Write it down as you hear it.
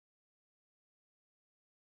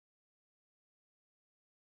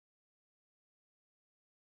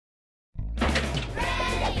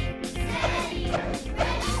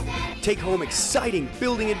Take home exciting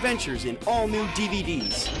building adventures in all new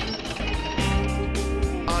DVDs.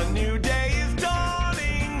 A new day is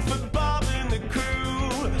dawning for Bob and the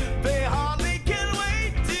crew. They hardly can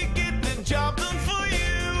wait to get the job done for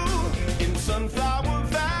you. In Sunflower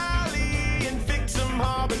Valley and Fixham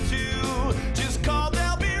Harbor too. Just call,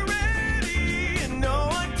 they'll be ready and know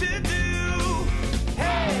what to do.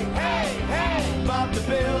 Hey, hey, hey, Bob the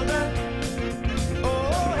Builder.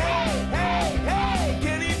 Oh, hey, hey, hey,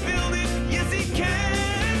 can he build it? Yes, he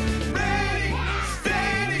can. Ready,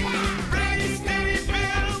 steady, ready, steady,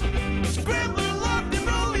 build. Scrambler, locked and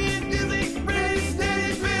rolling and dizzy. Ready,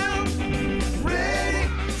 steady, build. Ready,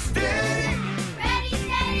 steady,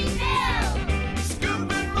 build.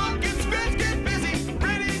 Scoop and muck and scratch, get busy.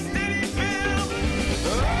 Ready, steady, build. Oh,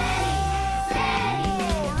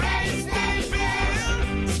 ready, steady,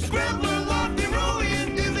 build. Scrambler, locked and rolling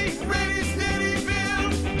and dizzy. Ready, steady,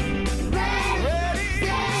 build. Ready, steady,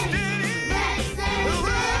 build.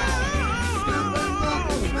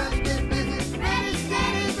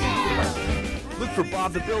 Look for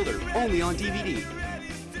Bob the Builder, only on DVD.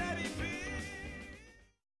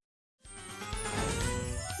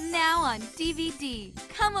 Now on DVD.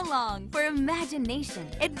 Come along for imagination,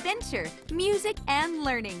 adventure, music, and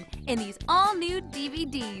learning in these all-new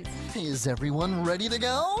DVDs. Is everyone ready to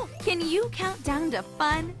go? Can you count down to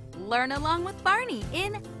fun? Learn along with Barney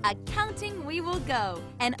in Accounting We Will Go,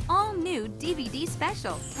 an all-new DVD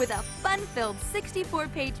special with a fun-filled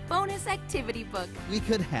 64-page bonus activity book. We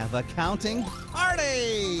could have a counting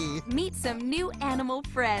party! Meet some new animal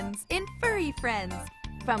friends in Furry Friends,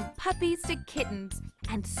 from puppies to kittens,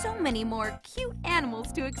 and so many more cute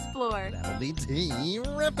animals to explore. That'll be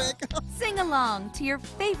terrific! Sing along to your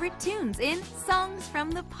favorite tunes in Songs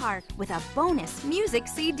from the Park with a bonus music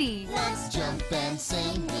CD. Let's jump and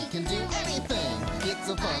sing, we can do anything. It's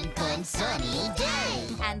a fun, fun, sunny day!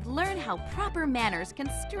 And learn how proper manners can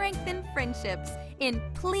strengthen friendships in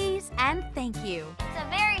Please and Thank You. It's a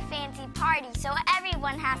very fancy party, so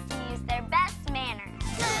everyone has to use their best manners.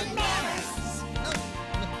 Good manners!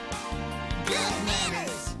 Good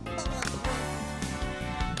manners!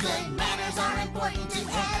 Good manners are important to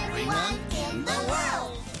everyone in the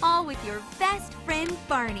world! All with your best friend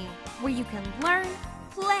Barney, where you can learn,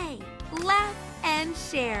 play, laugh, and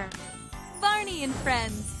share. Barney and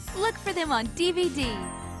Friends. Look for them on DVD.